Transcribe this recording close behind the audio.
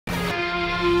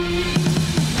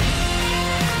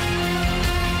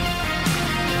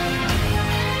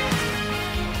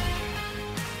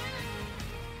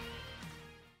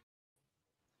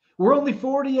We're only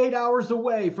 48 hours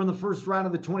away from the first round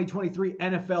of the 2023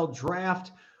 NFL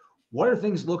Draft. What are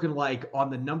things looking like on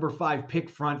the number 5 pick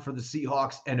front for the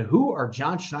Seahawks, and who are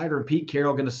John Schneider and Pete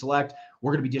Carroll going to select?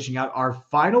 We're going to be dishing out our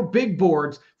final big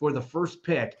boards for the first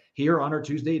pick here on our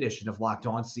Tuesday edition of Locked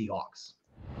On Seahawks.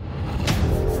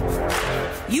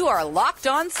 You are Locked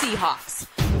On Seahawks,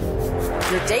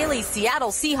 your daily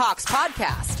Seattle Seahawks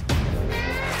podcast.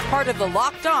 Part of the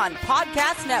Locked On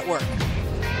Podcast Network,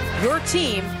 your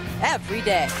team every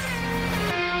day.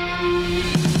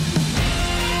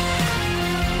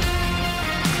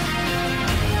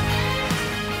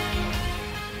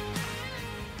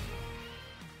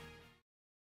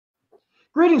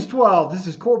 Greetings, 12. This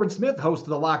is Corbin Smith, host of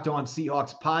the Locked On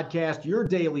Seahawks podcast, your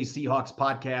daily Seahawks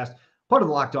podcast, part of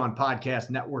the Locked On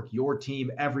Podcast Network, your team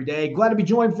every day. Glad to be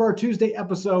joined for our Tuesday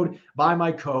episode by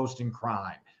my co-host in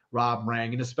crime, Rob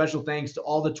Rang. And a special thanks to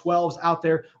all the 12s out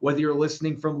there, whether you're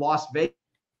listening from Las Vegas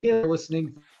or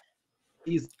listening from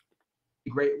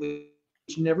greatly,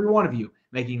 each and every one of you,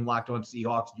 making Locked On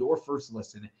Seahawks your first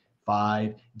listen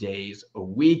 5 days a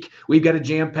week. We've got a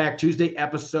jam-packed Tuesday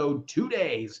episode 2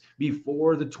 days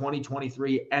before the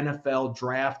 2023 NFL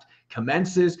Draft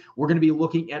commences. We're going to be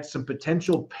looking at some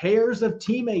potential pairs of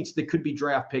teammates that could be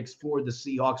draft picks for the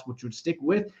Seahawks, which would stick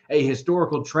with a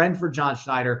historical trend for John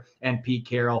Schneider and Pete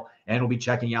Carroll. And we'll be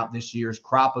checking out this year's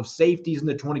crop of safeties in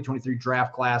the 2023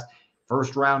 draft class,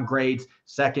 first-round grades,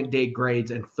 second-day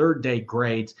grades, and third-day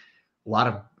grades. A lot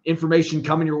of information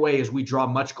coming your way as we draw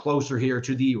much closer here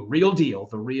to the real deal,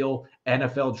 the real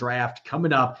NFL Draft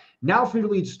coming up. Now for your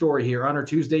lead story here on our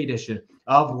Tuesday edition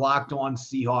of Locked On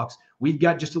Seahawks. We've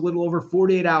got just a little over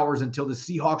 48 hours until the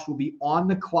Seahawks will be on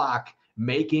the clock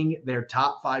making their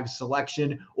top 5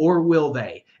 selection, or will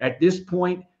they? At this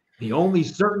point, the only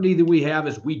certainty that we have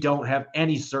is we don't have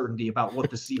any certainty about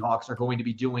what the Seahawks are going to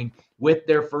be doing with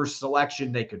their first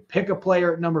selection. They could pick a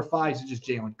player at number 5, such as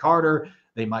Jalen Carter.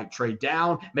 They might trade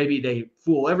down. Maybe they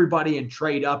fool everybody and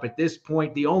trade up. At this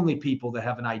point, the only people that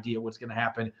have an idea what's going to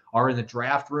happen are in the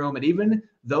draft room. And even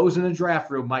those in the draft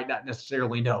room might not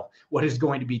necessarily know what is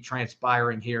going to be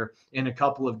transpiring here in a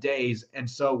couple of days. And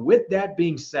so with that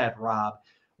being said, Rob,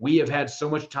 we have had so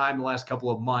much time the last couple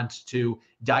of months to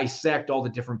dissect all the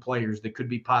different players that could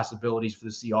be possibilities for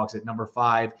the Seahawks at number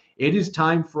 5. It is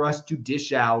time for us to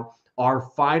dish out our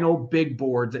final big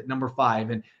boards at number 5.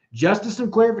 And just as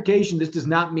some clarification, this does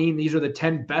not mean these are the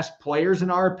 10 best players in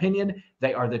our opinion.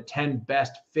 They are the 10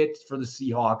 best fits for the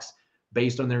Seahawks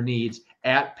based on their needs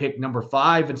at pick number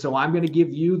 5. And so I'm going to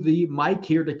give you the mic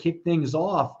here to kick things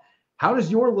off. How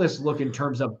does your list look in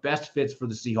terms of best fits for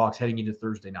the Seahawks heading into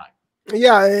Thursday night?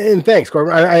 Yeah, and thanks,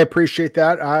 Corbin. I appreciate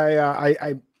that.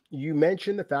 You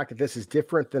mentioned the fact that this is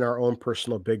different than our own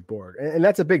personal big board, and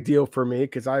that's a big deal for me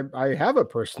because I have a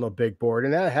personal big board,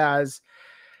 and that has,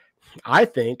 I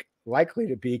think, likely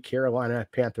to be Carolina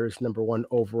Panthers number 1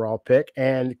 overall pick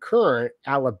and current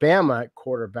Alabama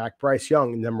quarterback Bryce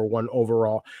Young number 1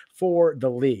 overall for the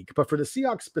league. But for the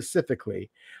Seahawks specifically,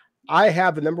 I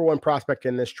have the number 1 prospect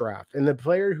in this draft, and the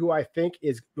player who I think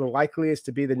is the likeliest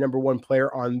to be the number 1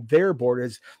 player on their board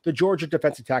is the Georgia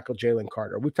defensive tackle, Jalen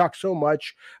Carter. We've talked so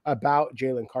much about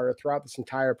Jalen Carter throughout this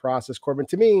entire process, Corbin.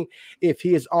 To me, if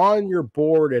he is on your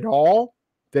board at all,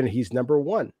 then he's number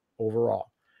 1 overall.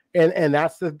 And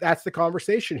that's the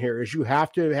conversation here, is you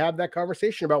have to have that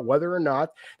conversation about whether or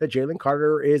not that Jalen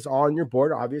Carter is on your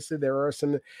board. Obviously, there are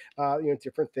some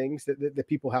different things that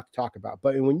people have to talk about.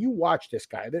 But when you watch this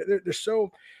guy, they're so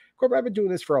 – Corbin, I've been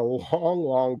doing this for a long,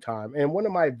 long time. And one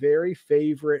of my very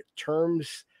favorite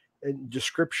terms and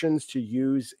descriptions to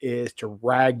use is to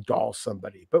ragdoll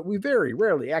somebody. But we very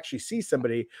rarely actually see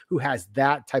somebody who has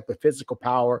that type of physical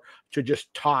power to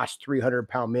just toss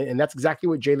 300-pound men. And that's exactly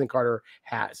what Jalen Carter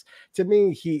has. To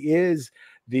me, he is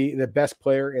the best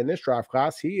player in this draft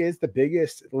class. He is the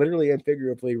biggest, literally and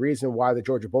figuratively, reason why the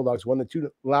Georgia Bulldogs won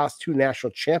the last two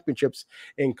national championships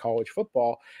in college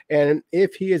football. And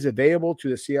if he is available to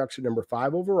the Seahawks at number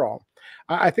 5 overall,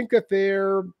 I think that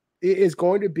there is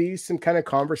going to be some kind of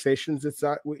conversations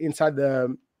inside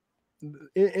the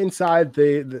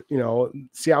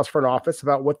Seattle's front office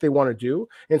about what they want to do,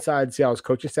 inside Seattle's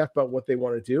coaching staff about what they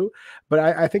want to do. But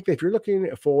I think that if you're looking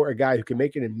for a guy who can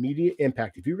make an immediate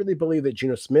impact, if you really believe that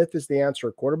Geno Smith is the answer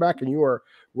at quarterback and you are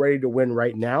ready to win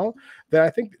right now, then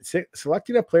I think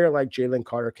selecting a player like Jalen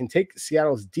Carter can take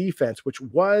Seattle's defense, which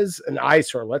was an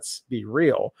eyesore, let's be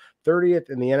real, 30th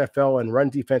in the NFL and run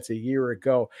defense a year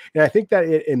ago. And I think that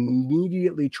it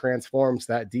immediately transforms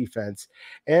that defense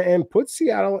and puts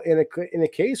Seattle in a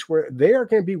case where they are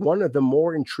going to be one of the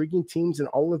more intriguing teams in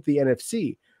all of the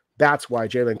NFC. That's why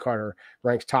Jalen Carter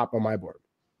ranks top on my board.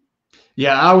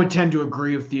 Yeah, I would tend to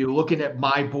agree with you. Looking at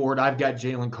my board, I've got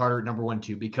Jalen Carter at number 1,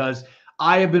 too, because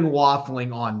I have been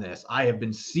waffling on this. I have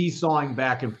been seesawing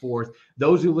back and forth.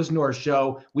 Those who listen to our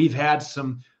show, we've had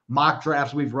some mock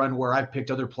drafts we've run where I've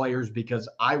picked other players because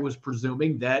I was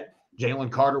presuming that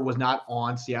Jalen Carter was not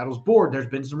on Seattle's board. There's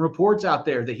been some reports out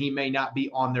there that he may not be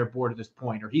on their board at this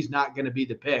point, or he's not going to be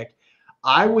the pick.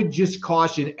 I would just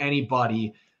caution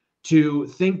anybody to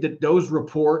think that those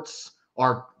reports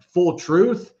are full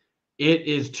truth. It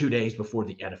is 2 days before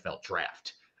the NFL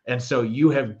draft. And so you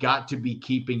have got to be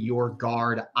keeping your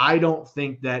guard. I don't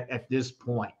think that at this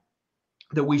point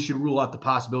that we should rule out the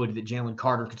possibility that Jalen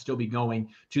Carter could still be going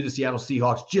to the Seattle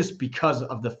Seahawks just because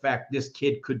of the fact this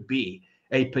kid could be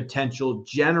a potential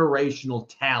generational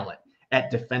talent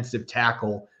at defensive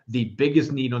tackle, the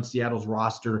biggest need on Seattle's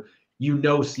roster. You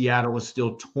know Seattle is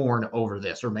still torn over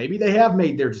this, or maybe they have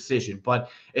made their decision, but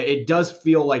it does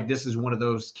feel like this is one of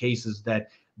those cases that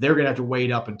they're going to have to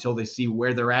wait up until they see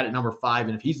where they're at number 5.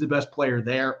 And if he's the best player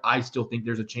there, I still think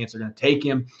there's a chance they're going to take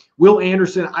him. Will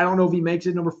Anderson, I don't know if he makes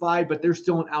it number 5, but there's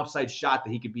still an outside shot that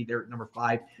he could be there at number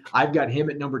 5. I've got him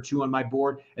at number 2 on my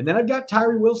board. And then I've got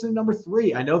Tyree Wilson at number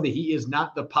 3. I know that he is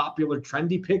not the popular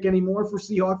trendy pick anymore for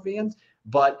Seahawks fans,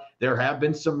 but there have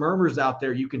been some murmurs out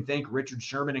there. You can thank Richard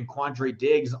Sherman and Quandre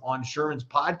Diggs on Sherman's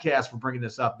podcast for bringing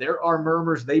this up. There are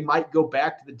murmurs they might go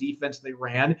back to the defense they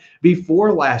ran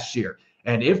before last year.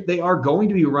 And if they are going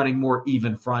to be running more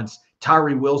even fronts,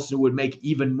 Tyree Wilson would make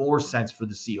even more sense for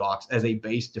the Seahawks as a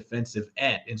base defensive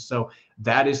end. And so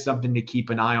that is something to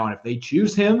keep an eye on. If they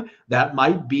choose him, that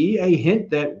might be a hint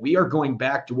that we are going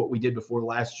back to what we did before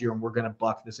last year, and we're going to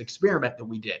buck this experiment that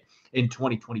we did in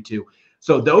 2022.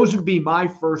 So those would be my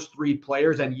first 3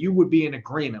 players, and you would be in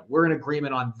agreement. We're in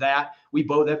agreement on that. We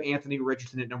both have Anthony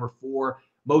Richardson at number 4.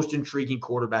 Most intriguing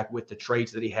quarterback with the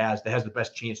traits that he has that has the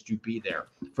best chance to be there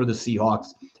for the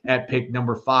Seahawks at pick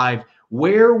number 5.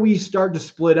 Where we start to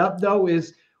split up, though,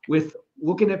 is with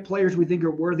looking at players we think are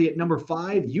worthy at number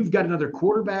 5. You've got another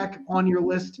quarterback on your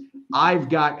list. I've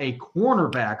got a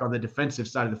cornerback on the defensive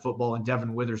side of the football in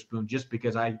Devin Witherspoon, just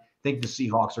because I think the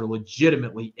Seahawks are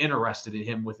legitimately interested in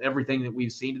him with everything that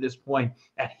we've seen to this point,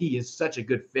 and he is such a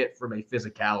good fit from a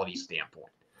physicality standpoint.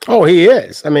 Oh, he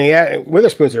is. I mean, yeah,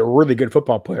 Witherspoon's a really good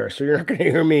football player, so you're not going to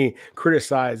hear me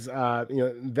criticize,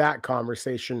 that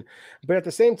conversation. But at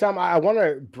the same time, I want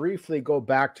to briefly go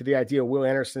back to the idea of Will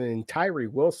Anderson and Tyree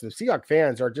Wilson. Seahawks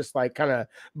fans are just like kind of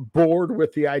bored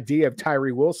with the idea of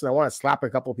Tyree Wilson. I want to slap a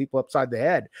couple of people upside the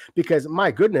head because,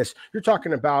 my goodness, you're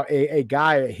talking about a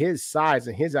guy at his size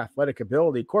and his athletic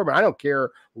ability. Corbin, I don't care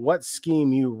what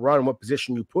scheme you run, what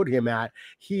position you put him at.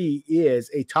 He is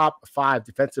a top 5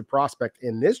 defensive prospect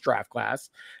in this draft class.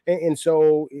 And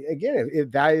so, again,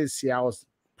 if that is Seattle's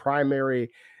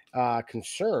primary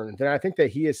concern, then I think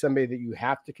that he is somebody that you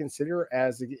have to consider,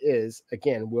 as it is,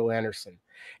 again, Will Anderson.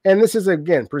 And this is,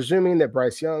 again, presuming that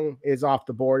Bryce Young is off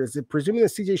the board. Is it presuming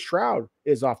that CJ Stroud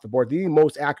is off the board, the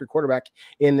most accurate quarterback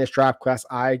in this draft class?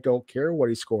 I don't care what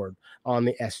he scored on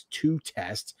the S2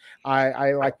 test.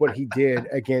 I like what he did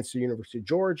against the University of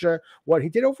Georgia, what he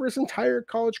did over his entire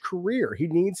college career. He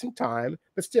needs some time,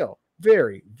 but still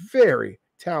very, very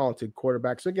talented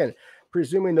quarterback. So again,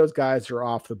 presuming those guys are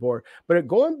off the board. But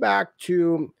going back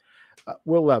to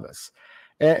Will Levis,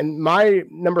 and my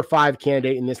number 5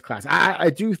 candidate in this class, I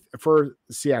do for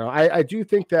Seattle. I do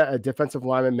think that a defensive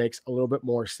lineman makes a little bit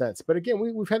more sense. But again,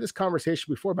 we've had this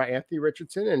conversation before about Anthony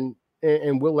Richardson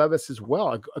and Will Levis as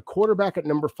well. A quarterback at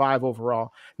number 5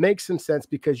 overall makes some sense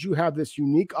because you have this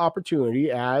unique opportunity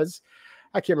as,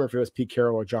 I can't remember if it was Pete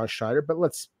Carroll or John Schneider, but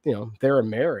they're a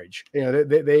marriage.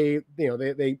 They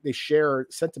share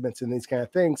sentiments in these kind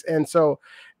of things. And so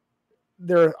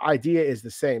their idea is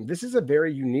the same. This is a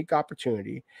very unique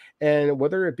opportunity. And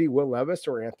whether it be Will Levis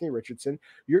or Anthony Richardson,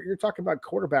 you're talking about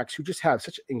quarterbacks who just have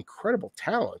such incredible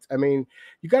talent. I mean,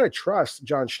 you got to trust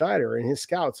John Schneider and his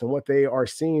scouts and what they are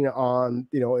seeing on,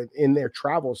 in their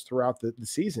travels throughout the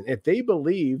season. If they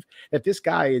believe that this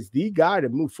guy is the guy to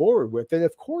move forward with, then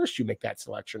of course you make that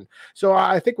selection. So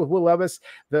I think with Will Levis,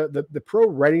 the pro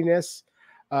readiness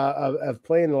of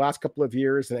playing the last couple of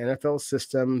years in the NFL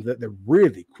system, the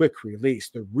really quick release,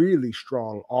 the really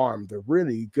strong arm, the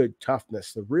really good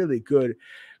toughness, the really good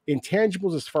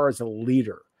intangibles as far as a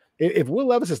leader. If Will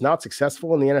Levis is not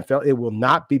successful in the NFL, it will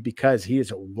not be because he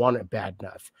isn't won it bad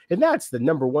enough. And that's the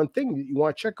number one thing that you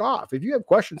want to check off. If you have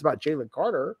questions about Jalen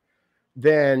Carter,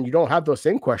 then you don't have those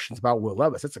same questions about Will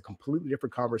Levis. It's a completely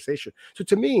different conversation. So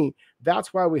to me,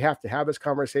 that's why we have to have this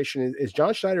conversation. Is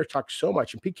John Schneider talks so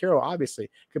much, and Pete Carroll, obviously,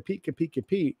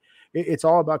 compete. It's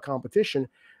all about competition.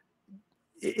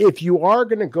 if you are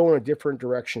going to go in a different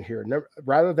direction here,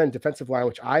 rather than defensive line,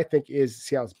 which I think is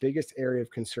Seattle's biggest area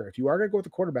of concern, if you are going to go with the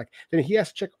quarterback, then he has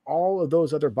to check all of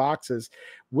those other boxes.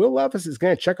 Will Levis is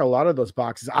going to check a lot of those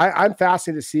boxes. I'm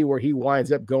fascinated to see where he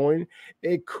winds up going.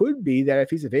 It could be that if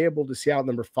he's available to Seattle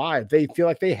number 5, they feel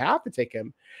like they have to take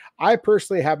him. I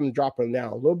personally have him dropping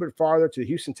down a little bit farther to the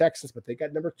Houston Texans, but they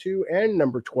got number 2 and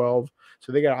number 12,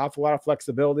 so they got an awful lot of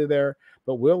flexibility there.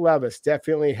 But Will Levis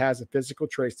definitely has a physical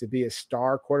traits to be a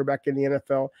star quarterback in the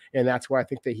NFL, and that's why I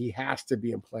think that he has to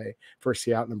be in play for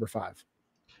Seattle number 5.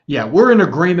 Yeah, we're in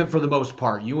agreement for the most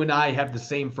part. You and I have the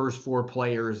same first 4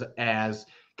 players as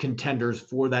contenders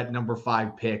for that number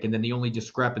 5 pick. And then the only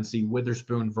discrepancy,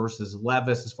 Witherspoon versus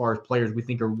Levis, as far as players we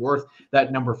think are worth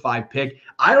that number 5 pick.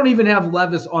 I don't even have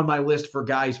Levis on my list for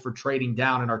guys for trading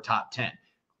down in our top 10.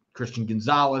 Christian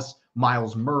Gonzalez,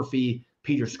 Miles Murphy,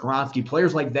 Peter Skoronski,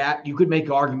 players like that, you could make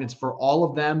arguments for all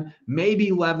of them. Maybe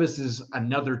Levis is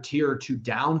another tier or 2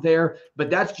 down there,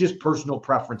 but that's just personal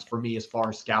preference for me as far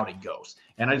as scouting goes.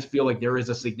 And I just feel like there is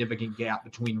a significant gap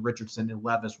between Richardson and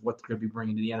Levis, what they're going to be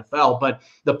bringing to the NFL. But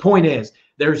the point is,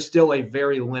 there's still a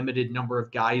very limited number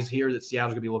of guys here that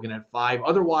Seattle's going to be looking at 5.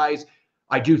 Otherwise,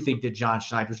 I do think that John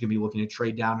Schneider's going to be looking to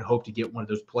trade down and hope to get one of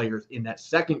those players in that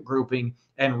second grouping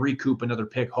and recoup another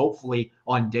pick, hopefully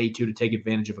on day 2, to take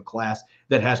advantage of a class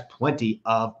that has plenty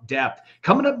of depth.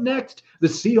 Coming up next, the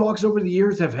Seahawks over the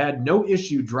years have had no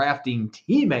issue drafting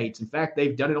teammates. In fact,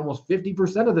 they've done it almost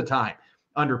 50% of the time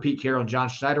under Pete Carroll and John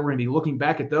Schneider. We're going to be looking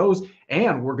back at those,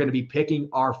 and we're going to be picking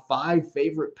our 5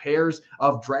 favorite pairs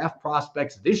of draft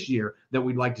prospects this year that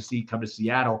we'd like to see come to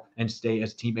Seattle and stay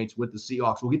as teammates with the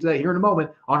Seahawks. We'll get to that here in a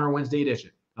moment on our Wednesday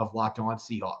edition of Locked On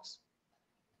Seahawks.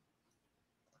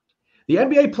 The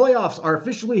NBA playoffs are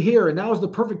officially here, and now is the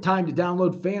perfect time to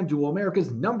download FanDuel, America's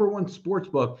 #1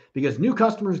 sportsbook, because new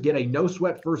customers get a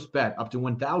no-sweat first bet up to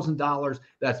 $1,000.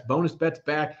 That's bonus bets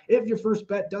back if your first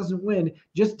bet doesn't win.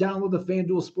 Just download the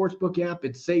FanDuel Sportsbook app.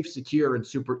 It's safe, secure, and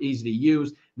super easy to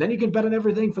use. Then you can bet on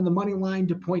everything from the money line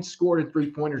to points scored and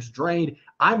three-pointers drained.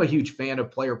 I'm a huge fan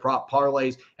of player prop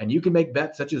parlays, and you can make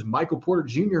bets such as Michael Porter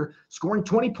Jr. scoring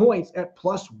 20 points at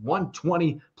plus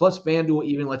 120. Plus, FanDuel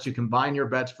even lets you combine your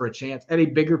bets for a chance at a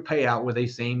bigger payout with a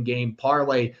same-game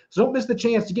parlay. So don't miss the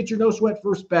chance to get your no-sweat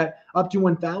first bet up to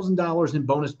 $1,000 in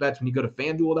bonus bets when you go to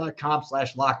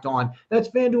FanDuel.com/lockedon. That's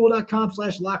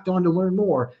FanDuel.com/lockedon to learn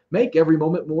more. Make every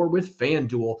moment more with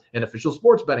FanDuel, an official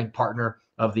sports betting partner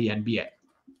of the NBA.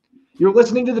 You're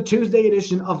listening to the Tuesday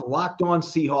edition of Locked On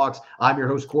Seahawks. I'm your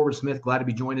host, Corbin Smith. Glad to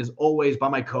be joined, as always, by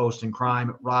my co-host in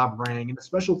crime, Rob Rang. And a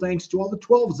special thanks to all the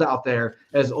 12s out there,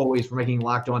 as always, for making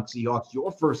Locked On Seahawks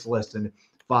your first listen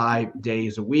 5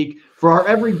 days a week. For our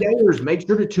everydayers, make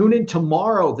sure to tune in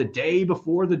tomorrow, the day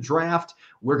before the draft.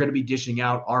 We're going to be dishing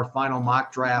out our final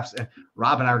mock drafts, and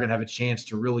Rob and I are going to have a chance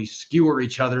to really skewer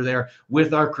each other there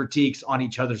with our critiques on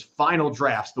each other's final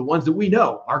drafts, the ones that we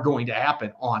know are going to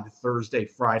happen on Thursday,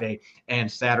 Friday, and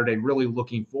Saturday. Really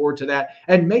looking forward to that.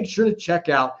 And make sure to check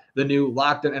out the new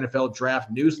Locked On NFL Draft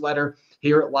newsletter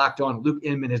here at Locked On. Luke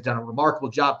Inman has done a remarkable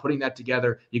job putting that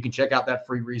together. You can check out that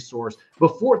free resource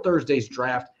before Thursday's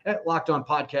draft at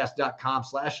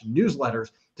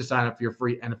lockedonpodcast.com/newsletters to sign up for your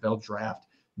free NFL Draft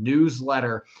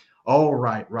newsletter. All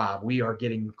right, Rob, we are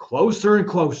getting closer and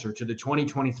closer to the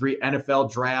 2023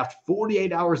 NFL Draft,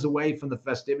 48 hours away from the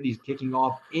festivities kicking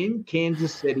off in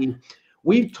Kansas City.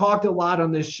 We've talked a lot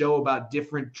on this show about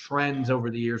different trends over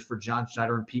the years for John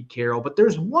Schneider and Pete Carroll, but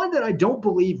there's one that I don't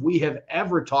believe we have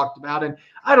ever talked about, and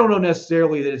I don't know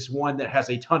necessarily that it's one that has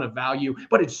a ton of value,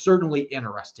 but it's certainly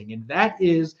interesting, and that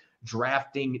is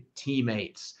drafting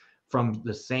teammates from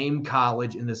the same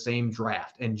college in the same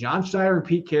draft. And John Schneider and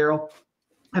Pete Carroll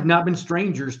have not been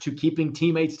strangers to keeping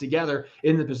teammates together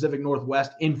in the Pacific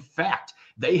Northwest. In fact,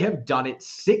 they have done it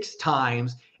 6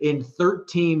 times in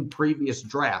 13 previous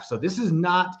drafts. So this is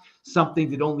not something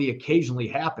that only occasionally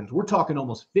happens. We're talking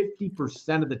almost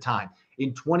 50% of the time.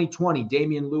 In 2020,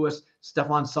 Damian Lewis,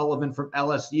 Stephon Sullivan from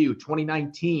LSU.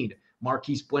 2019,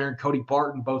 Marquise Blair and Cody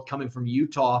Barton, both coming from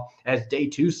Utah as day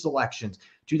 2 selections.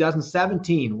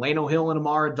 2017, Lano Hill and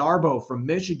Amara Darboh from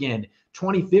Michigan.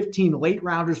 2015, late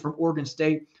rounders from Oregon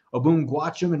State, Obum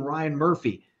Gwacham and Ryan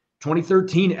Murphy.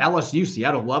 2013, LSU.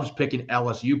 Seattle loves picking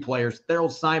LSU players.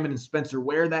 Thurl Simon and Spencer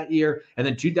Ware that year. And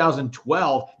then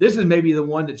 2012, this is maybe the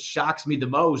one that shocks me the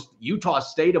most. Utah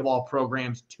State, of all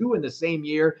programs, 2 in the same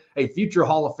year. A future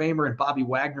Hall of Famer and Bobby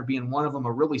Wagner being one of them,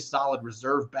 a really solid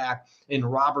reserve back in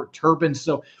Robert Turpin.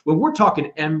 So when we're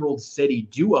talking Emerald City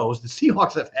duos, the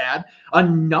Seahawks have had a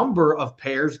number of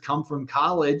pairs come from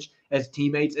college as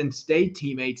teammates and stay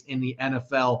teammates in the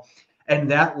NFL.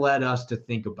 And that led us to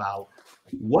think about,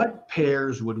 what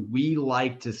pairs would we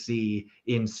like to see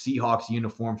in Seahawks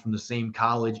uniform from the same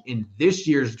college in this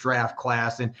year's draft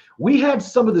class? And we had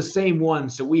some of the same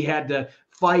ones, so we had to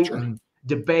fight and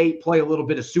debate, play a little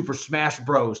bit of Super Smash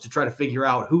Bros to try to figure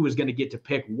out who was going to get to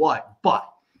pick what. But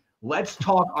let's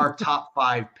talk our top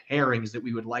 5 pairings that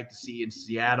we would like to see in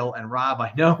Seattle. And Rob,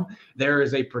 I know there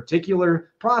is a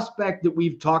particular prospect that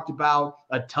we've talked about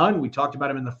a ton. We talked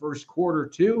about him in the first quarter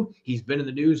too. He's been in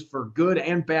the news for good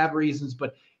and bad reasons,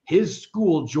 but his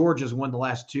school, Georgia's won the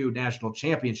last 2 national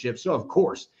championships. So of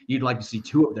course you'd like to see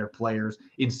 2 of their players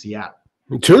in Seattle.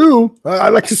 2. I'd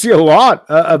like to see a lot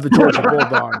of the Georgia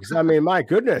Bulldogs. I mean, my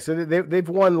goodness, they've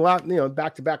won a lot,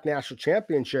 back-to-back national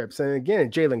championships. And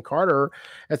again, Jalen Carter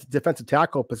at the defensive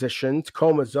tackle position,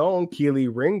 Tacoma's own Keely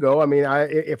Ringo. I mean,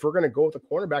 if we're going to go with a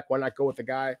cornerback, why not go with the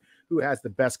guy who has the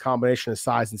best combination of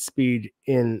size and speed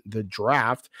in the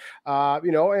draft?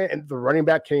 And the running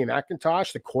back, Kenny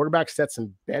McIntosh, the quarterback,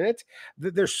 Stetson Bennett.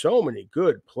 There's so many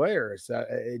good players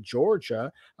at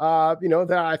Georgia,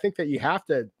 that I think that you have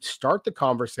to start the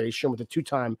conversation with the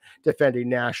 2-time defending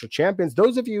national champions.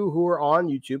 Those of you who are on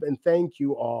YouTube, and thank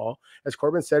you all, as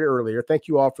Corbin said earlier, thank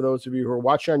you all for those of you who are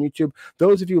watching on YouTube.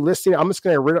 Those of you listening, I'm just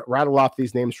going to rattle off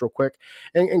these names real quick.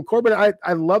 And Corbin,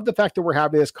 I love the fact that we're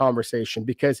having this conversation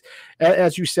because,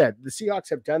 as you said, the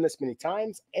Seahawks have done this many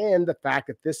times, and the fact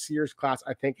that this year's class,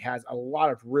 I think, has a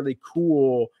lot of really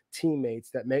cool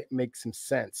teammates that make some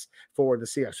sense for the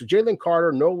Seahawks. So Jalen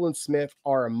Carter, Nolan Smith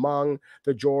are among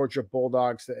the Georgia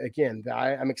Bulldogs. Again,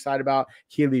 I'm excited about.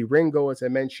 Keely Ringo, as I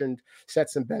mentioned,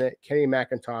 Stetson Bennett, Kenny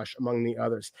McIntosh, among the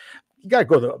others. You got to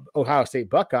go to the Ohio State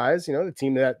Buckeyes, the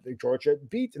team that Georgia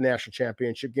beat the national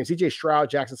championship game. C.J. Stroud,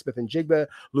 Jackson Smith and Jigba,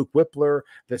 Luke Whippler,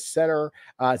 the center,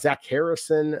 Zach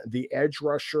Harrison, the edge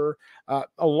rusher, a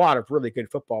lot of really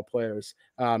good football players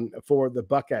for the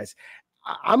Buckeyes.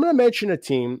 I'm going to mention a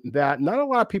team that not a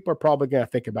lot of people are probably going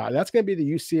to think about, and that's going to be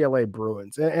the UCLA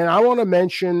Bruins. And I want to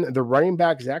mention the running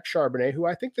back, Zach Charbonnet, who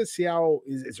I think that Seattle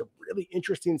is a really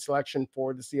interesting selection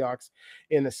for the Seahawks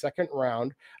in the second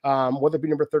round, whether it be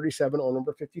number 37 or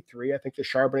number 53. I think that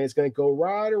Charbonnet is going to go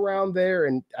right around there,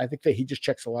 and I think that he just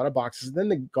checks a lot of boxes. And then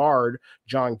the guard,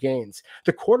 John Gaines.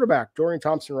 The quarterback, Dorian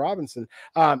Thompson-Robinson,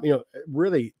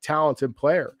 really talented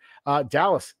player.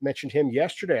 Dallas mentioned him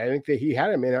yesterday. I think that he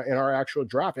had him in our actual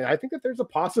draft, and I think that there's a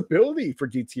possibility for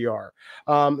DTR.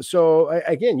 So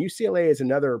again, UCLA is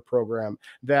another program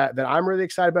that I'm really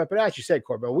excited about. But as you said,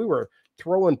 Corbin, we were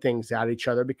throwing things at each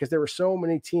other because there were so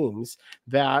many teams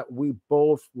that we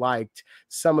both liked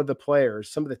some of the players,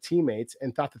 some of the teammates,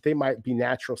 and thought that they might be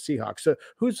natural Seahawks. So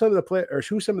who's some of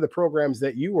the programs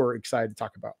that you were excited to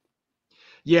talk about?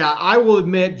 Yeah, I will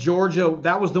admit, Georgia,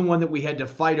 that was the one that we had to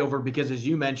fight over because, as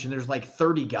you mentioned, there's like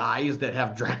 30 guys that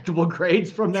have draftable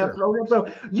grades from that program. So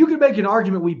you can make an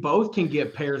argument we both can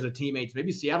get pairs of teammates.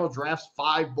 Maybe Seattle drafts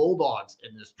 5 Bulldogs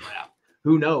in this draft.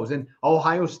 Who knows? And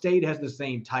Ohio State has the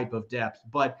same type of depth.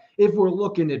 But if we're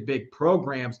looking at big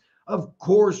programs, of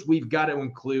course, we've got to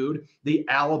include the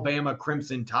Alabama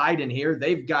Crimson Tide in here.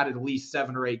 They've got at least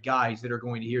 7 or 8 guys that are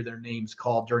going to hear their names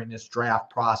called during this draft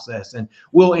process. And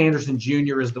Will Anderson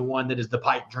Jr. is the one that is the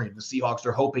pipe dream. The Seahawks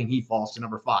are hoping he falls to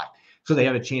number 5. So they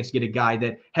have a chance to get a guy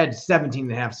that had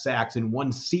 17.5 sacks in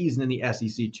one season in the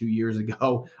SEC 2 years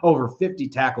ago, over 50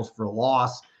 tackles for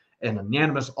loss, an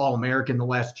unanimous All-American the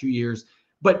last 2 years.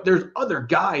 But there's other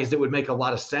guys that would make a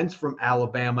lot of sense from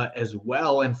Alabama as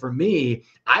well. And for me,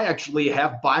 I actually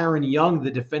have Byron Young, the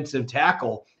defensive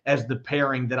tackle, as the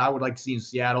pairing that I would like to see in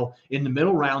Seattle in the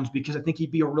middle rounds, because I think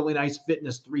he'd be a really nice fit in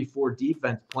this 3-4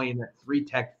 defense, playing that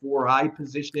 3-tech 4-eye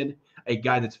position, a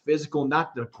guy that's physical,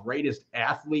 not the greatest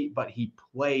athlete, but he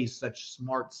plays such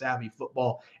smart, savvy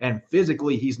football. And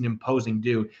physically, he's an imposing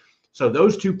dude. So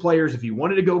those 2 players, if you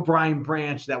wanted to go Brian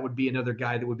Branch, that would be another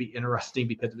guy that would be interesting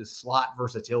because of his slot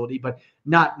versatility, but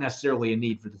not necessarily a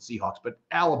need for the Seahawks. But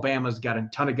Alabama's got a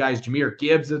ton of guys. Jahmyr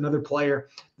Gibbs is another player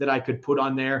that I could put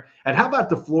on there. And how about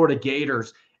the Florida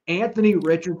Gators? Anthony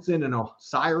Richardson and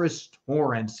Osiris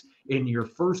Torrance in your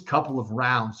first couple of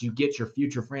rounds. You get your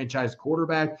future franchise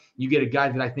quarterback. You get a guy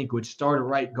that I think would start at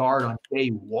right guard on day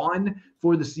 1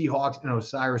 for the Seahawks, and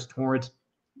Osiris Torrance.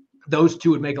 Those 2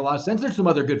 would make a lot of sense. There's some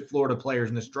other good Florida players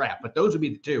in this draft, but those would be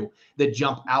the 2 that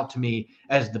jump out to me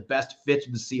as the best fits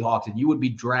with the Seahawks, and you would be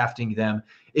drafting them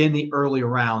in the early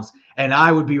rounds. And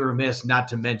I would be remiss not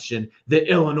to mention the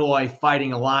Illinois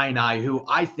Fighting Illini, who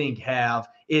I think have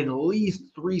at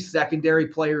least 3 secondary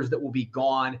players that will be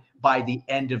gone by the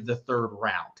end of the 3rd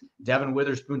round. Devin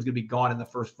Witherspoon's going to be gone in the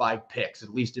first 5 picks,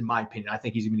 at least in my opinion. I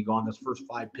think he's going to be gone in those first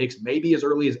 5 picks, maybe as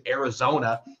early as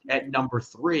Arizona at number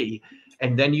 3.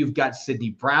 And then you've got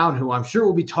Sidney Brown, who I'm sure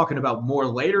we'll be talking about more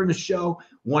later in the show.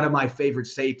 One of my favorite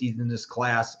safeties in this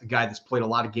class, a guy that's played a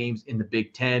lot of games in the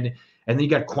Big Ten. And then you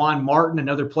got Quan Martin,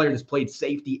 another player that's played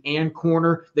safety and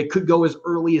corner that could go as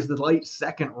early as the late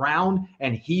second round.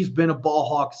 And he's been a ball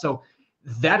hawk. So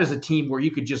that is a team where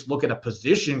you could just look at a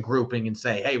position grouping and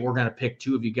say, hey, we're going to pick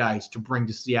two of you guys to bring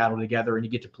to Seattle together, and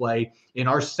you get to play in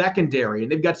our secondary.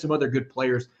 And they've got some other good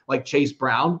players like Chase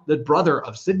Brown, the brother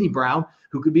of Sidney Brown,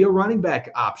 who could be a running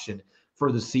back option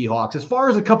for the Seahawks. As far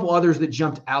as a couple others that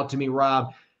jumped out to me,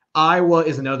 Rob, Iowa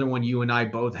is another one you and I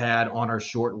both had on our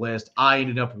short list. I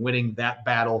ended up winning that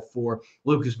battle for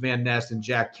Lucas Van Ness and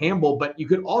Jack Campbell, but you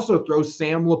could also throw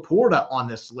Sam Laporta on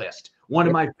this list. One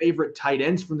of my favorite tight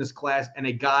ends from this class, and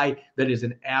a guy that is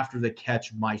an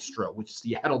after-the-catch maestro, which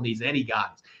Seattle needs any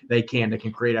guys that can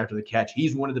create after the catch.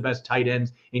 He's one of the best tight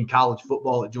ends in college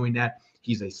football at doing that.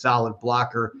 He's a solid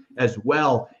blocker as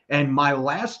well. And my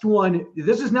last one,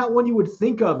 this is not one you would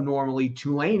think of normally.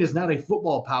 Tulane is not a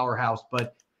football powerhouse,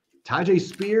 but Tajay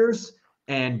Spears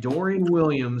and Dorian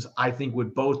Williams, I think,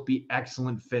 would both be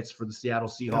excellent fits for the Seattle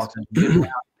Seahawks as mid-round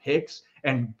picks.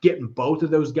 And getting both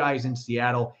of those guys in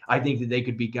Seattle, I think that they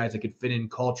could be guys that could fit in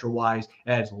culture-wise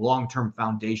as long-term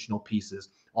foundational pieces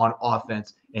on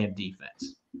offense and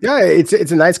defense. Yeah, it's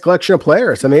a nice collection of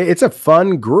players. I mean, it's a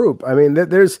fun group. I mean,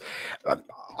 there's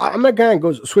I'm going to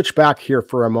go switch back here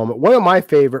for a moment. One of my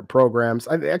favorite programs,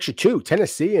 actually two,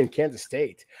 Tennessee and Kansas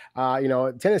State.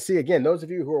 Tennessee, again, those of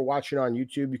you who are watching on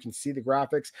YouTube, you can see the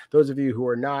graphics. Those of you who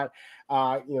are not,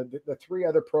 the three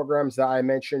other programs that I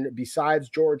mentioned, besides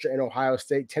Georgia and Ohio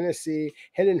State, Tennessee,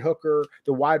 Hendon Hooker,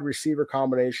 the wide receiver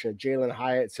combination of Jalen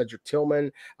Hyatt, Cedric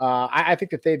Tillman. I think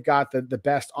that they've got the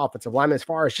best offensive lineman as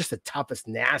far as just the toughest,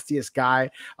 nastiest guy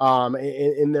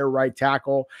in their right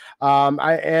tackle.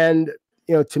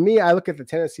 To me, I look at the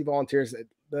Tennessee Volunteers,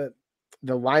 the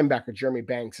linebacker, Jeremy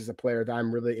Banks, is a player that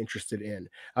I'm really interested in.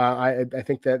 I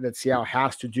think that Seattle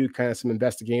has to do kind of some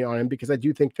investigating on him, because I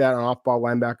do think that an off-ball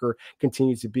linebacker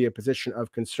continues to be a position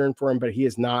of concern for him, but he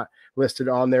is not listed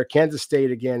on there. Kansas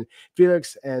State, again,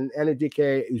 Felix and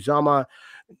Anudike Uzama,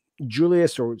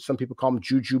 Julius, or some people call him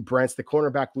Juju Brents, the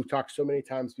cornerback we've talked so many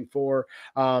times before.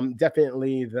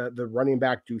 Definitely the running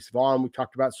back, Deuce Vaughn, we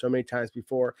talked about so many times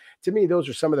before. To me, those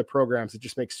are some of the programs that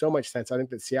just make so much sense. I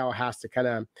think that Seattle has to kind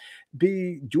of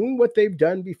be doing what they've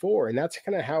done before. And that's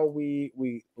kind of how we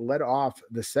led off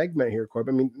the segment here,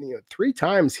 Corbin. I mean, 3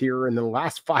 times here in the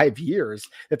last 5 years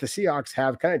that the Seahawks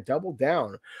have kind of doubled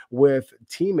down with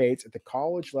teammates at the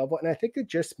college level. And I think it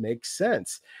just makes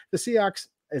sense. The Seahawks,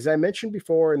 as I mentioned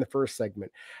before in the first segment,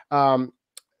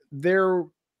 there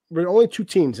were only 2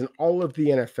 teams in all of the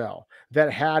NFL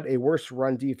that had a worse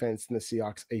run defense than the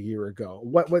Seahawks a year ago.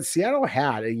 What Seattle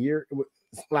had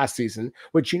last season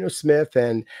with Geno Smith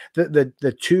and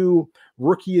the 2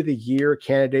 rookie of the year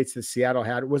candidates that Seattle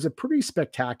had was a pretty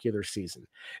spectacular season.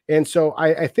 And so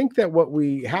I think that what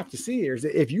we have to see here is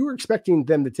that if you were expecting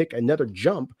them to take another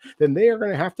jump, then they are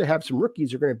going to have some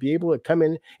rookies who are going to be able to come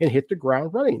in and hit the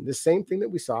ground running. The same thing that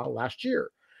we saw last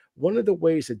year. One of the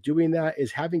ways of doing that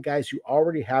is having guys who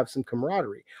already have some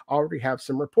camaraderie, already have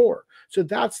some rapport. So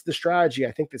that's the strategy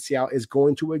I think that Seattle is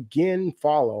going to again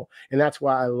follow. And that's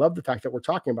why I love the fact that we're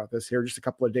talking about this here just a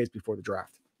couple of days before the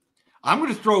draft. I'm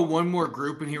going to throw one more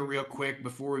group in here real quick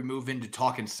before we move into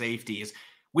talking safeties.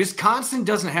 Wisconsin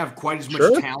doesn't have quite as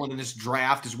much talent in this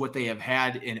draft as what they have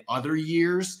had in other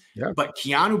years, but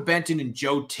Keanu Benton and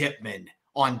Joe Tippmann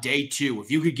on day 2, if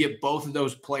you could get both of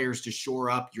those players to shore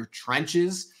up your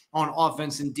trenches on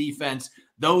offense and defense,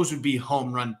 those would be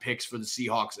home run picks for the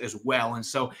Seahawks as well. And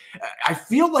so I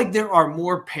feel like there are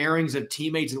more pairings of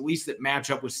teammates, at least that match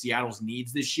up with Seattle's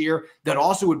needs this year, that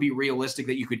also would be realistic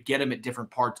that you could get them at different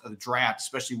parts of the draft,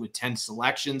 especially with 10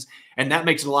 selections. And that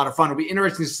makes it a lot of fun. It'll be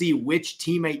interesting to see which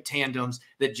teammate tandems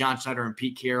that John Schneider and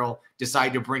Pete Carroll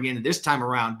decide to bring in this time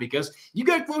around, because you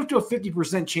got close to a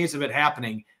 50% chance of it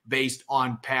happening based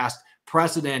on past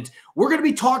precedent. We're going to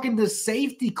be talking the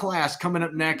safety class coming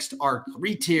up next. Our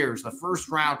 3 tiers, the first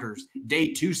rounders,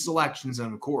 day 2 selections,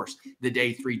 and of course the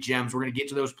day 3 gems. We're going to get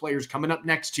to those players coming up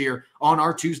next here on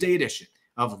our Tuesday edition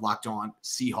of Locked On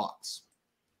Seahawks.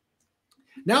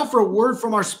 Now for a word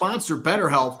from our sponsor,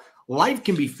 BetterHelp. Life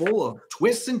can be full of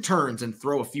twists and turns and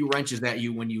throw a few wrenches at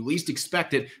you when you least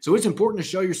expect it. So it's important to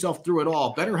show yourself through it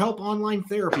all. BetterHelp Online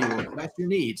Therapy will address your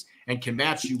needs and can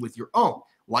match you with your own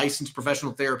licensed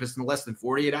professional therapist in less than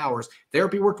 48 hours.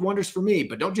 Therapy worked wonders for me,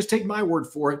 but don't just take my word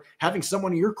for it. Having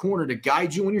someone in your corner to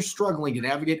guide you when you're struggling to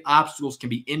navigate obstacles can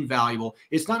be invaluable.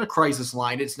 It's not a crisis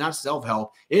line. It's not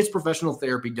self-help. It's professional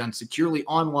therapy done securely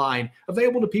online,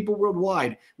 available to people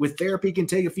worldwide. With therapy, it can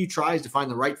take a few tries to find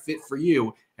the right fit for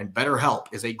you. and BetterHelp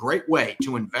is a great way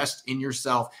to invest in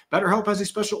yourself. BetterHelp has a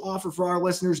special offer for our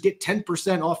listeners. Get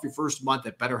 10% off your first month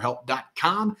at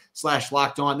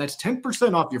BetterHelp.com/LockedOn. That's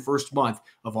 10% off your first month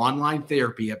of online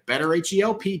therapy at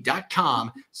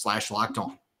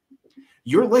BetterHelp.com/LockedOn.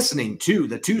 You're listening to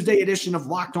the Tuesday edition of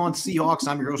Locked On Seahawks.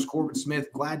 I'm your host, Corbin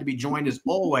Smith. Glad to be joined, as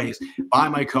always, by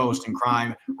my co-host in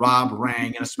crime, Rob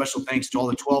Rang. And a special thanks to all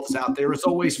the 12s out there, as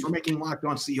always, for making Locked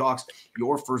On Seahawks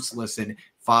your first listen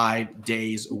 5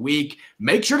 days a week.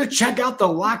 Make sure to check out the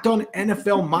Locked On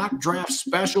NFL mock draft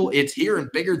special. It's here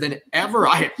and bigger than ever.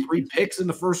 I had 3 picks in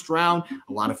the first round.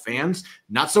 A lot of fans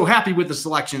not so happy with the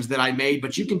selections that I made,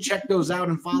 but you can check those out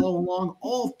and follow along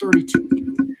all 32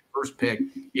 first pick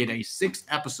in a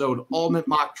 6-episode ultimate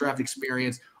mock draft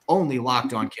experience only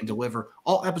Locked On can deliver.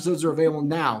 All episodes are available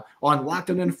now on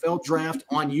Locked On NFL Draft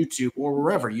on YouTube or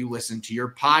wherever you listen to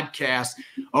your podcast.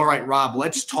 All right, Rob,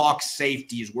 let's talk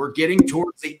safeties. We're getting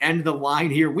towards the end of the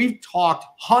line here. We've talked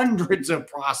hundreds of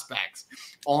prospects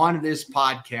on this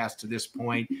podcast to this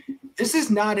point. This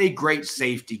is not a great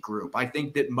safety group. I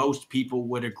think that most people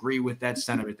would agree with that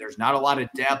sentiment. There's not a lot of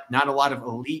depth, not a lot of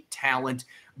elite talent.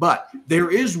 But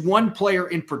there is one player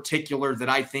in particular that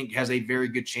I think has a very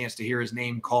good chance to hear his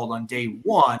name called on day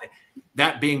one,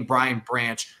 that being Brian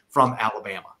Branch from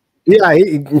Alabama. Yeah,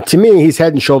 to me, he's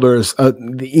head and shoulders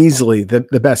easily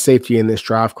the best safety in this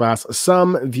draft class.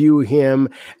 Some view him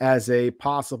as a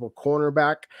possible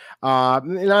cornerback,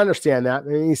 and I understand that. I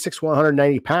mean, he's 6'1",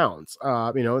 190 pounds.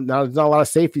 Not a lot of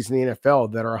safeties in the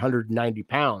NFL that are 190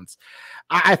 pounds.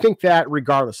 I think that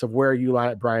regardless of where you line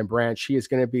at Brian Branch, he is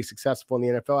going to be successful in the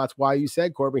NFL. That's why you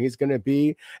said, Corbin, he's going to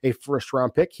be a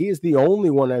first-round pick. He is the only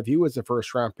one I view as a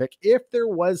first-round pick if there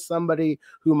was somebody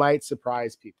who might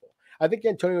surprise people. I think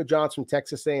Antonio Johnson from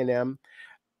Texas A&M,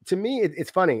 to me,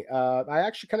 it's funny. I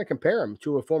actually kind of compare him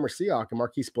to a former Seahawk,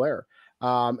 Marquise Blair,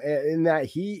 in that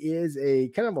he is a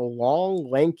kind of a long,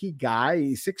 lanky guy.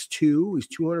 He's 6'2", he's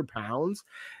 200 pounds.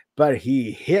 But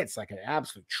he hits like an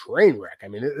absolute train wreck. I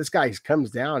mean, this guy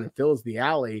comes down and fills the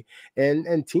alley,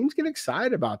 and teams get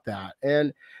excited about that.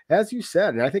 And as you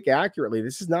said, and I think accurately,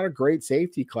 this is not a great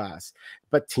safety class,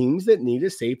 but teams that need a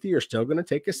safety are still going to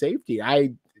take a safety.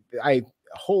 I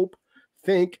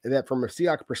think that from a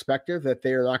Seahawks perspective that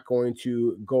they are not going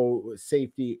to go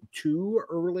safety too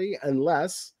early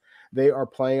unless they are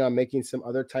planning on making some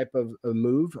other type of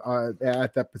move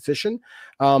at that position.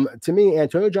 To me,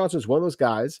 Antonio Johnson is one of those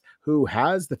guys who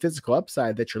has the physical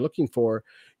upside that you're looking for.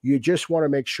 You just want to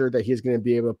make sure that he's going to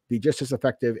be able to be just as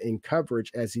effective in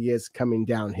coverage as he is coming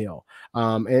downhill.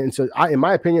 And so in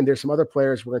my opinion, there's some other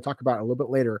players we're going to talk about a little bit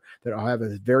later that will have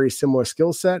a very similar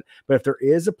skill set. But if there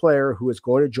is a player who is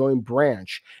going to join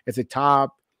Branch as a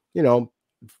top,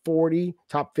 40,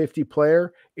 top 50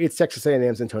 player, it's Texas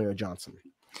A&M's Antonio Johnson.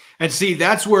 And see,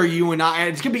 that's where you and I,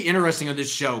 it's going to be interesting on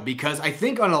this show because I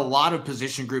think on a lot of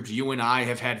position groups, you and I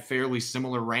have had fairly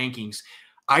similar rankings.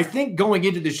 I think going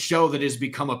into this show that has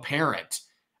become apparent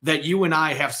that you and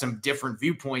I have some different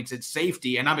viewpoints at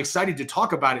safety. And I'm excited to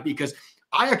talk about it because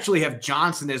I actually have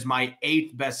Johnson as my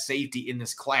 8th best safety in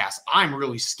this class. I'm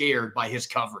really scared by his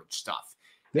coverage stuff.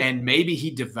 Yeah. And maybe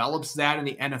he develops that in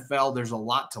the NFL. There's a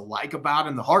lot to like about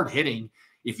him. The hard hitting,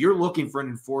 if you're looking for an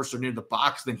enforcer near the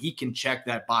box, then he can check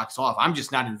that box off. I'm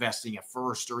just not investing a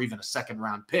first or even a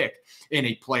second-round pick in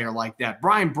a player like that.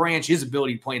 Brian Branch, his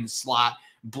ability to play in the slot,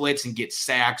 blitz and get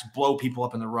sacks, blow people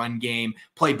up in the run game,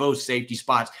 play both safety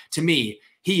spots. To me,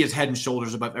 he is head and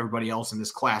shoulders above everybody else in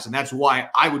this class, and that's why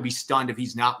I would be stunned if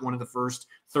he's not one of the first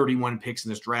 31 picks in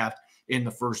this draft in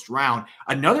the first round.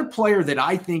 Another player that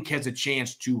I think has a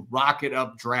chance to rocket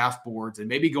up draft boards and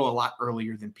maybe go a lot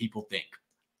earlier than people think.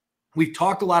 We've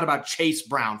talked a lot about Chase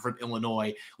Brown from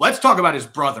Illinois. Let's talk about his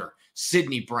brother,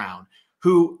 Sidney Brown,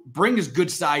 who brings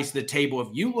good size to the table. If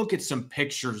you look at some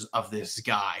pictures of this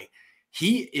guy,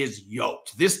 he is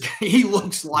yoked. This guy, he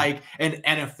looks like an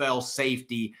NFL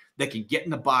safety that can get in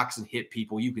the box and hit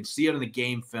people. You can see it in the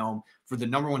game film for the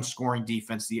number 1 scoring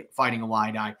defense, the Fighting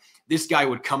Illini. This guy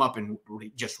would come up and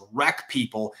just wreck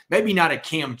people. Maybe not a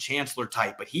Cam Chancellor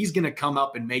type, but he's going to come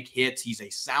up and make hits. He's a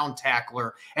sound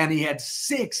tackler, and he had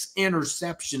 6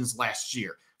 interceptions last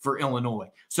year for Illinois.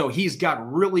 So he's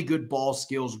got really good ball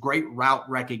skills, great route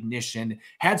recognition,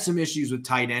 had some issues with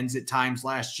tight ends at times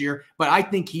last year, but I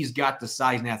think he's got the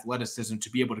size and athleticism to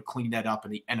be able to clean that up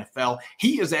in the NFL.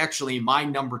 He is actually my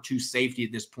number 2 safety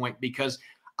at this point because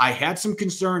I had some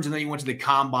concerns, and then he went to the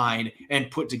combine and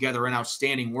put together an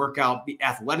outstanding workout. The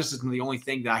athleticism is the only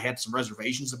thing that I had some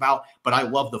reservations about, but I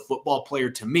love the football player.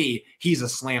 To me, he's a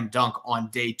slam dunk on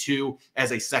day 2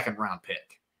 as a second-round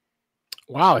pick.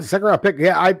 Wow, it's a second round pick.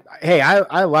 Yeah,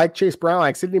 I like Chase Brown, I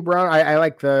like Sidney Brown. I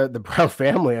like the Brown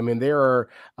family. I mean, they are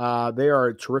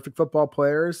terrific football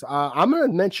players. I'm going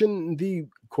to mention the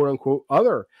quote unquote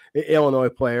other Illinois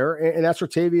player, and that's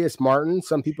Rotavius Martin.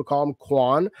 Some people call him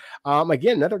Quan.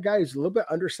 Again, another guy who's a little bit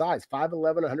undersized,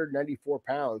 5'11", 194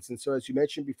 pounds. And so, as you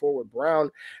mentioned before with Brown,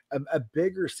 a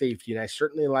bigger safety, and I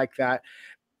certainly like that.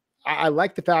 I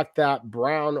like the fact that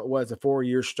Brown was a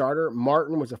 4-year starter.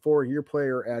 Martin was a 4-year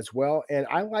player as well. And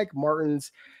I like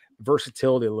Martin's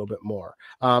versatility a little bit more.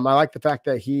 I like the fact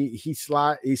that he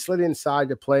slid inside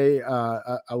to play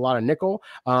a lot of nickel.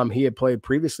 He had played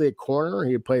previously at corner.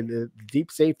 He had played the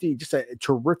deep safety, just a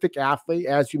terrific athlete.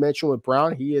 As you mentioned with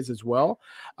Brown, he is as well.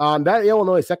 That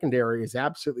Illinois secondary is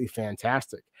absolutely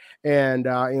fantastic. And,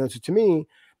 so to me,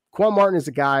 Quan Martin is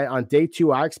a guy on day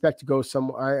 2. I expect him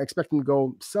to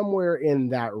go somewhere in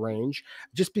that range,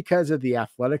 just because of the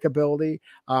athletic ability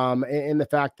and the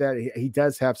fact that he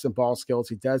does have some ball skills.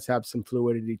 He does have some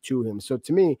fluidity to him. So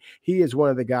to me, he is one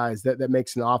of the guys that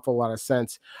makes an awful lot of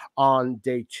sense on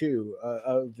day 2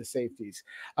 of the safeties.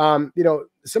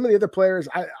 Some of the other players,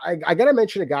 I got to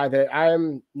mention a guy that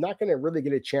I'm not going to really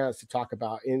get a chance to talk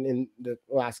about in the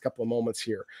last couple of moments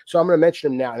here. So I'm going to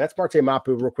mention him now, and that's Marte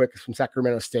Mapu real quick from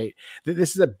Sacramento State.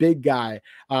 This is a big guy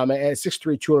at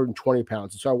 6'3", 220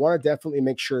 pounds. And so I want to definitely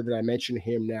make sure that I mention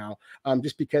him now,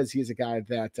 just because he's a guy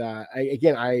that,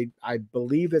 I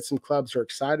believe that some clubs are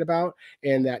excited about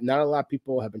and that not a lot of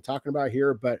people have been talking about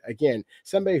here. But again,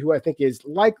 somebody who I think is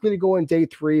likely to go in day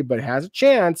 3, but has a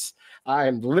chance.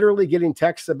 I'm literally getting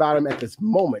texts about him at this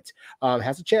moment.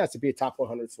 Has a chance to be a top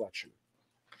 100 selection.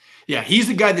 Yeah, he's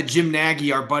the guy that Jim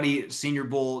Nagy, our buddy Senior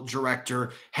Bowl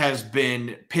director, has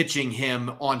been pitching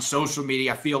him on social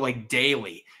media, I feel like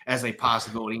daily, as a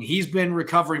possibility. And he's been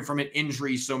recovering from an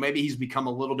injury, so maybe he's become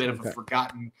a little bit of a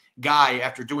forgotten guy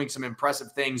after doing some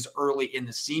impressive things early in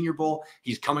the Senior Bowl.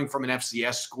 He's coming from an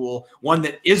FCS school, one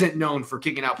that isn't known for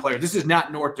kicking out players. This is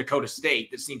not North Dakota State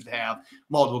that seems to have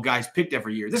multiple guys picked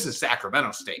every year. This is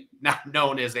Sacramento State, not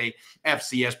known as a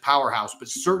FCS powerhouse, but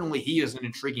certainly he is an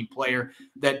intriguing player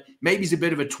that maybe he's a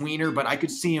bit of a tweener, but I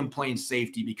could see him playing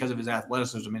safety because of his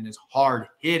athleticism and his hard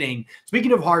hitting.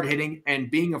 Speaking of hard hitting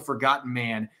and being a forgotten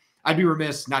man, I'd be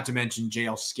remiss not to mention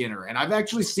J.L. Skinner. And I've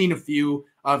actually seen a few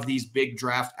of these big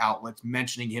draft outlets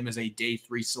mentioning him as a day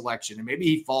 3 selection, and maybe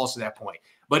he falls to that point.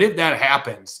 But if that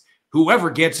happens, whoever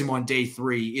gets him on day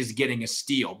 3 is getting a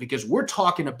steal, because we're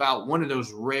talking about one of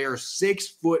those rare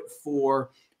 6'4",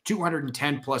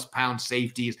 210-plus pound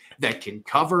safeties that can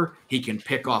cover. He can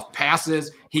pick off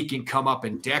passes. He can come up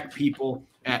and deck people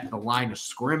at the line of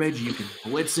scrimmage. You can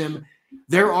blitz him.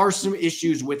 There are some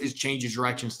issues with his change of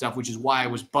direction stuff, which is why I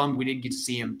was bummed we didn't get to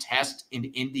see him test in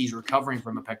Indy's recovering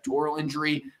from a pectoral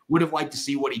injury. Would have liked to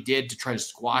see what he did to try to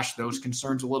squash those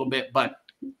concerns a little bit, but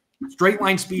straight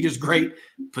line speed is great.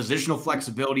 Positional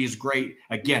flexibility is great.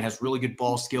 Again, has really good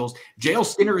ball skills. J.L.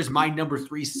 Skinner is my number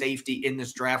 3 safety in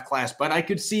this draft class, but I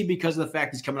could see, because of the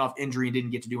fact he's coming off injury and didn't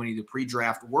get to do any of the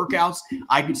pre-draft workouts,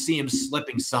 I could see him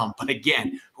slipping some. But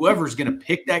again, whoever's going to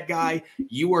pick that guy,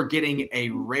 you are getting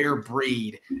a rare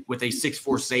breed with a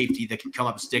 6'4" safety that can come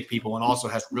up and stick people and also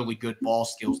has really good ball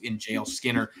skills in J.L.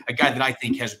 Skinner, a guy that I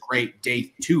think has great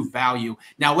day 2 value.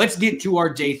 Now let's get to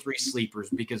our day 3 sleepers,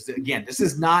 because again, this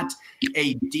is not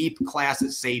a deep class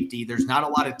at safety. There's not a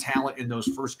lot of talent in those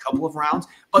first couple of rounds,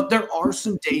 but there are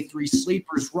some day 3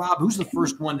 sleepers. Rob, who's the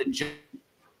first one that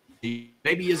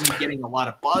maybe isn't getting a lot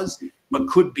of buzz, but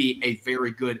could be a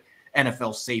very good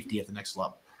NFL safety at the next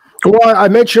level? Well, I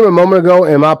mentioned a moment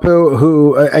ago, Mapu,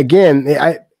 who, again,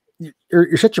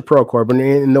 you're such a pro, Corbin,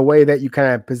 in the way that you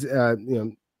kind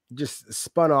of, just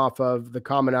spun off of the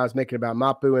comment I was making about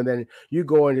Mapu, and then you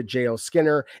go into J.L.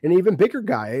 Skinner, an even bigger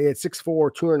guy at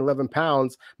 6'4", 211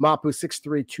 pounds. Mapu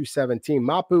 6'3", 217.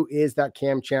 Mapu is that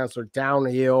Cam Chancellor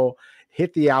downhill,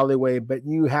 hit the alleyway, but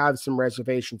you have some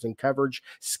reservations in coverage.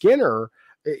 Skinner,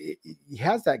 he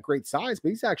has that great size, but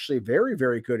he's actually very,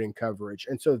 very good in coverage.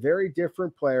 And so very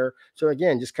different player. So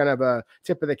again, just kind of a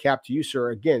tip of the cap to you,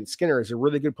 sir. Again, Skinner is a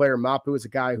really good player. Mapu is a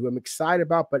guy who I'm excited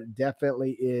about, but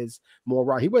definitely is more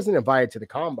raw. He wasn't invited to the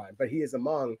combine, but he is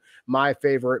among my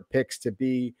favorite picks to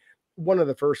be one of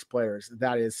the first players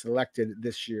that is selected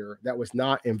this year that was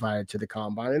not invited to the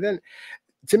combine. And then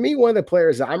to me, one of the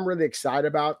players that I'm really excited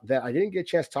about that I didn't get a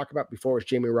chance to talk about before was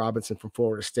Jamie Robinson from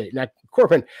Florida State. Now,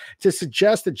 Corbin, to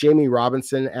suggest that Jamie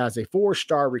Robinson, as a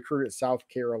 4-star recruit at South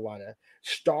Carolina,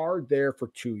 starred there for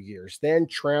 2 years, then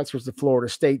transfers to Florida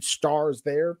State, stars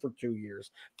there for 2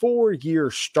 years, 4-year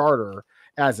starter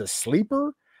as a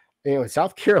sleeper, in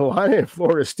South Carolina and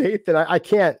Florida State, then I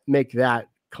can't make that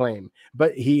claim,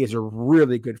 but he is a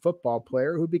really good football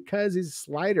player who, because he's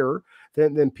slighter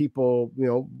than people,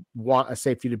 want a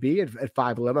safety to be at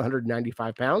 5'11",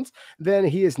 195 pounds, then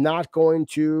he is not going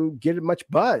to get much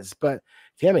buzz. But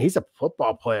damn it, he's a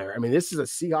football player. I mean, this is a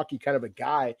Seahawks kind of a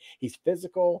guy. He's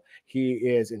physical. He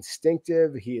is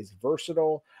instinctive. He is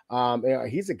versatile.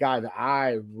 He's a guy that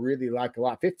I really like a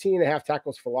lot. 15.5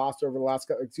 tackles for loss over the last,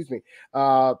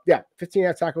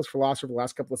 15.5 tackles for loss over the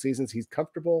last couple of seasons. He's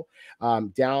comfortable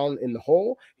down in the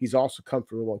hole. He's also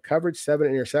comfortable in coverage, 7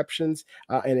 interceptions.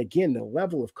 And again, the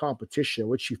level of competition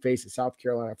which you face at South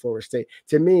Carolina, Florida State.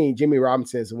 To me, Jimmy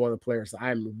Robinson is one of the players that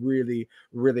I'm really,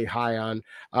 really high on.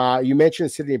 You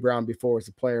mentioned Sidney Brown before as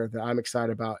a player that I'm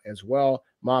excited about as well.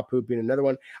 Mapu being another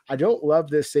one. I don't love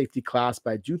this safety class,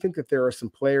 but I do think that there are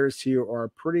some players here who are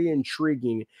pretty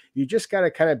intriguing. You just got to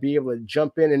kind of be able to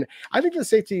jump in. And I think the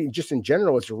safety just in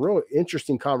general is a real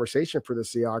interesting conversation for the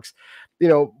Seahawks.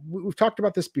 We've talked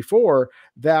about this before,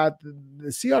 that the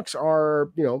Seahawks are,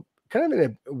 kind of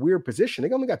in a weird position. They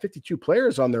only got 52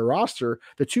 players on their roster.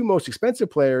 The 2 most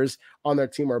expensive players on their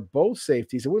team are both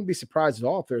safeties. I wouldn't be surprised at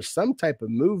all if there's some type of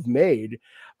move made,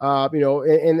 and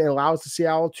it allows the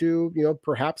Seattle to,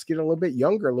 perhaps get a little bit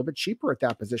younger, a little bit cheaper at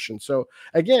that position. So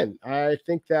again, I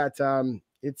think that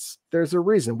there's a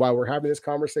reason why we're having this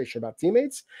conversation about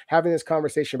teammates, having this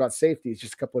conversation about safeties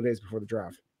just a couple of days before the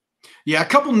draft. Yeah, a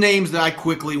couple names that I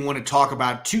quickly want to talk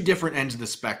about, 2 different ends of the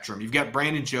spectrum. You've got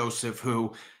Brandon Joseph,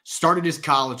 who started his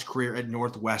college career at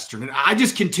Northwestern. And I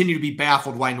just continue to be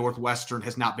baffled why Northwestern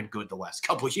has not been good the last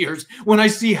couple of years when I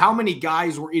see how many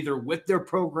guys were either with their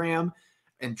program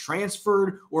and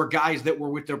transferred, or guys that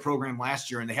were with their program last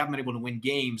year and they haven't been able to win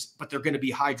games, but they're going to be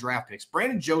high draft picks.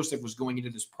 Brandon Joseph was going into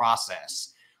this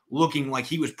process looking like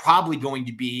he was probably going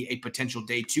to be a potential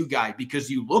day 2 guy,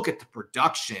 because you look at the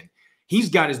production. He's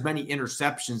got as many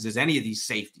interceptions as any of these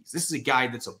safeties. This is a guy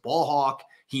that's a ball hawk.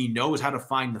 He knows how to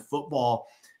find the football.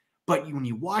 But when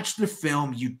you watch the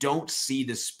film, you don't see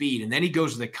the speed. And then he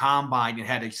goes to the combine and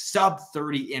had a sub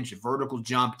 30-inch vertical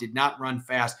jump, did not run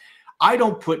fast. I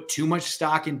don't put too much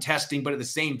stock in testing, but at the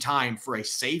same time, for a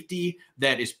safety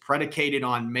that is predicated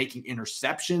on making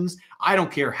interceptions, I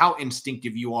don't care how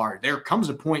instinctive you are. There comes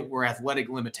a point where athletic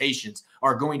limitations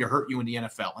are going to hurt you in the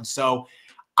NFL. And so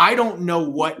I don't know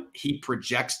what he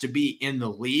projects to be in the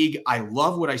league. I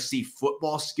love what I see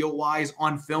football skill-wise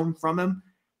on film from him,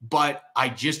 but I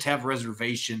just have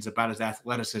reservations about his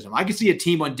athleticism. I can see a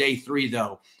team on day 3,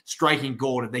 though, striking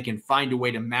gold if they can find a way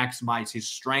to maximize his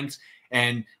strengths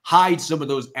and hide some of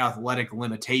those athletic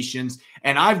limitations.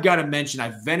 And I've got to mention,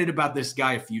 I've vented about this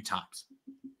guy a few times.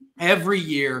 Every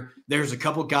year, there's a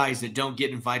couple guys that don't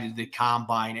get invited to the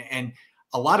combine, and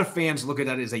a lot of fans look at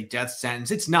that as a death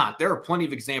sentence. It's not. There are plenty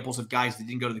of examples of guys that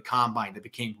didn't go to the combine that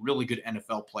became really good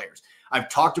NFL players. I've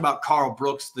talked about Carl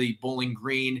Brooks, the Bowling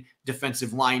Green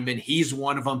defensive lineman. He's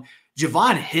one of them.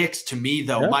 Javon Hicks, to me,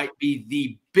 though, might be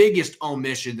the biggest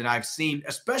omission that I've seen,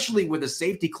 especially with a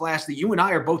safety class that you and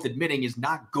I are both admitting is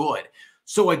not good.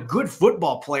 So a good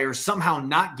football player somehow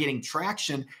not getting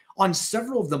traction. On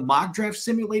several of the mock draft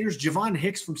simulators, Javon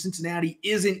Hicks from Cincinnati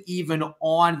isn't even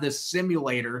on the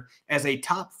simulator as a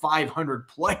top 500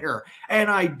 player, and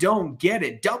I don't get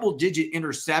it. Double-digit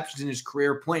interceptions in his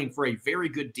career, playing for a very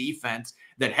good defense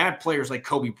that had players like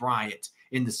Kobe Bryant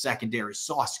in the secondary,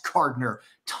 Sauce Gardner,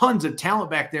 tons of talent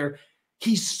back there.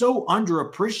 He's so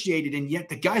underappreciated, and yet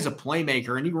the guy's a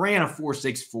playmaker, and he ran a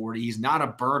 4.6 40. He's not a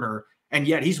burner. And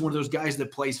yet he's one of those guys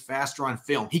that plays faster on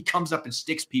film. He comes up and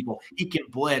sticks people. He can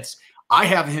blitz. I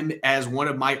have him as one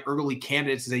of my early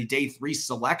candidates as a day 3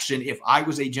 selection. If I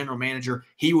was a general manager,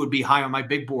 he would be high on my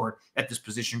big board at this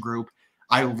position group.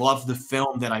 I love the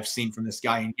film that I've seen from this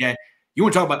guy. And yet, you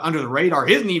want to talk about under the radar?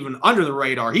 He isn't even under the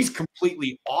radar. He's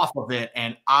completely off of it,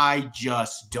 and I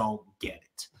just don't get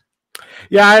it.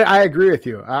 Yeah, I agree with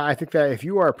you. I think that if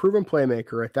you are a proven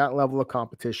playmaker at that level of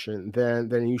competition,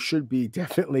 then you should be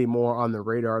definitely more on the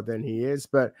radar than he is.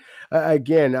 But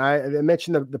again, I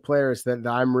mentioned the players that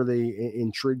I'm really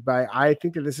intrigued by. I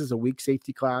think that this is a weak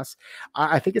safety class.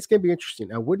 I think it's going to be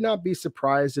interesting. I would not be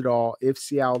surprised at all if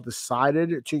Seattle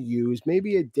decided to use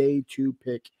maybe a day 2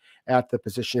 pick at the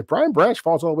position. If Brian Branch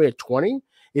falls all the way at 20,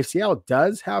 if Seattle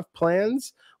does have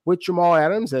plans with Jamal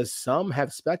Adams, as some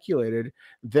have speculated,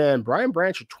 then Brian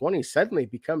Branch at 20 suddenly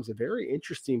becomes a very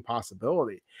interesting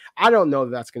possibility. I don't know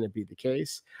that that's going to be the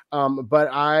case, but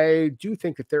I do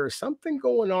think that there is something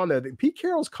going on there. Pete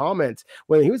Carroll's comments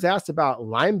when he was asked about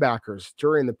linebackers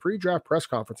during the pre-draft press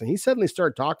conference, and he suddenly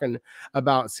started talking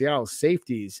about Seattle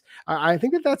safeties. I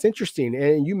think that that's interesting.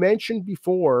 And you mentioned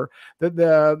before that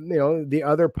the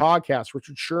other podcast,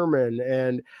 Richard Sherman,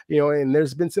 and and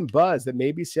there's been some buzz that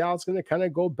maybe Seattle's going to kind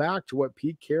of go back to what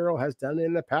Pete Carroll has done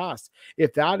in the past.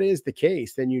 If that is the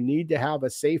case, then you need to have a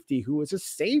safety who is a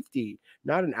safety,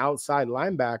 not an outside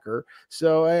linebacker.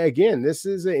 So again, this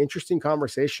is an interesting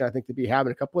conversation I think to be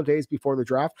having a couple of days before the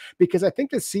draft, because I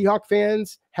think the Seahawks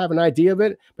fans have an idea of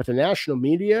it, but the national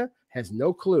media has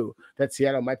no clue that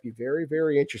Seattle might be very,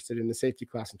 very interested in the safety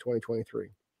class in 2023.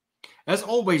 As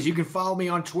always, you can follow me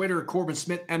on Twitter, Corbin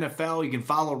Smith NFL. You can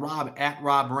follow Rob at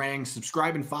Rob Rang.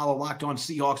 Subscribe and follow Locked On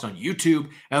Seahawks on YouTube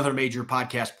and other major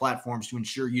podcast platforms to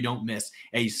ensure you don't miss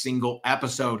a single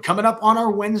episode. Coming up on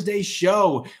our Wednesday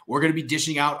show, we're going to be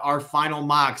dishing out our final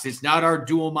mocks. It's not our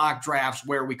dual mock drafts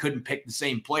where we couldn't pick the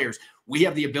same players. We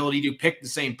have the ability to pick the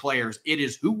same players. It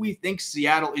is who we think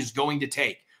Seattle is going to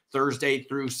take Thursday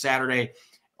through Saturday.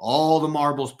 All the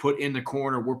marbles put in the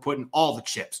corner. We're putting all the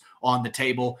chips on the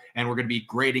table, and we're going to be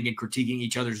grading and critiquing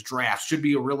each other's drafts. Should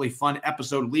be a really fun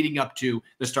episode leading up to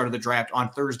the start of the draft on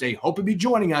Thursday. Hope you'll be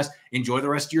joining us. Enjoy the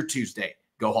rest of your Tuesday.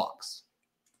 Go Hawks.